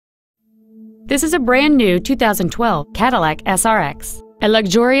This is a brand new 2012 Cadillac SRX, a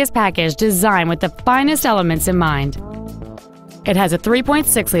luxurious package designed with the finest elements in mind. It has a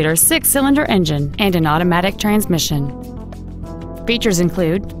 3.6-liter six-cylinder engine and an automatic transmission. Features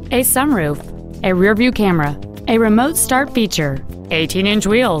include a sunroof, a rear-view camera, a remote start feature, 18-inch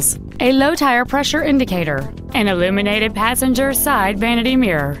wheels, a low-tire pressure indicator, an illuminated passenger side vanity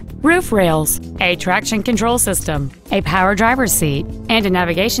mirror, roof rails, a traction control system, a power driver's seat, and a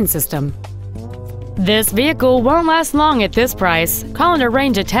navigation system. This vehicle won't last long at this price. Call and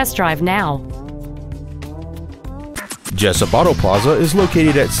arrange a test drive now. Jessup Auto Plaza is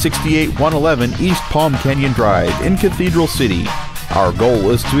located at 68111 East Palm Canyon Drive in Cathedral City. Our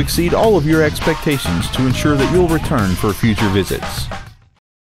goal is to exceed all of your expectations to ensure that you'll return for future visits.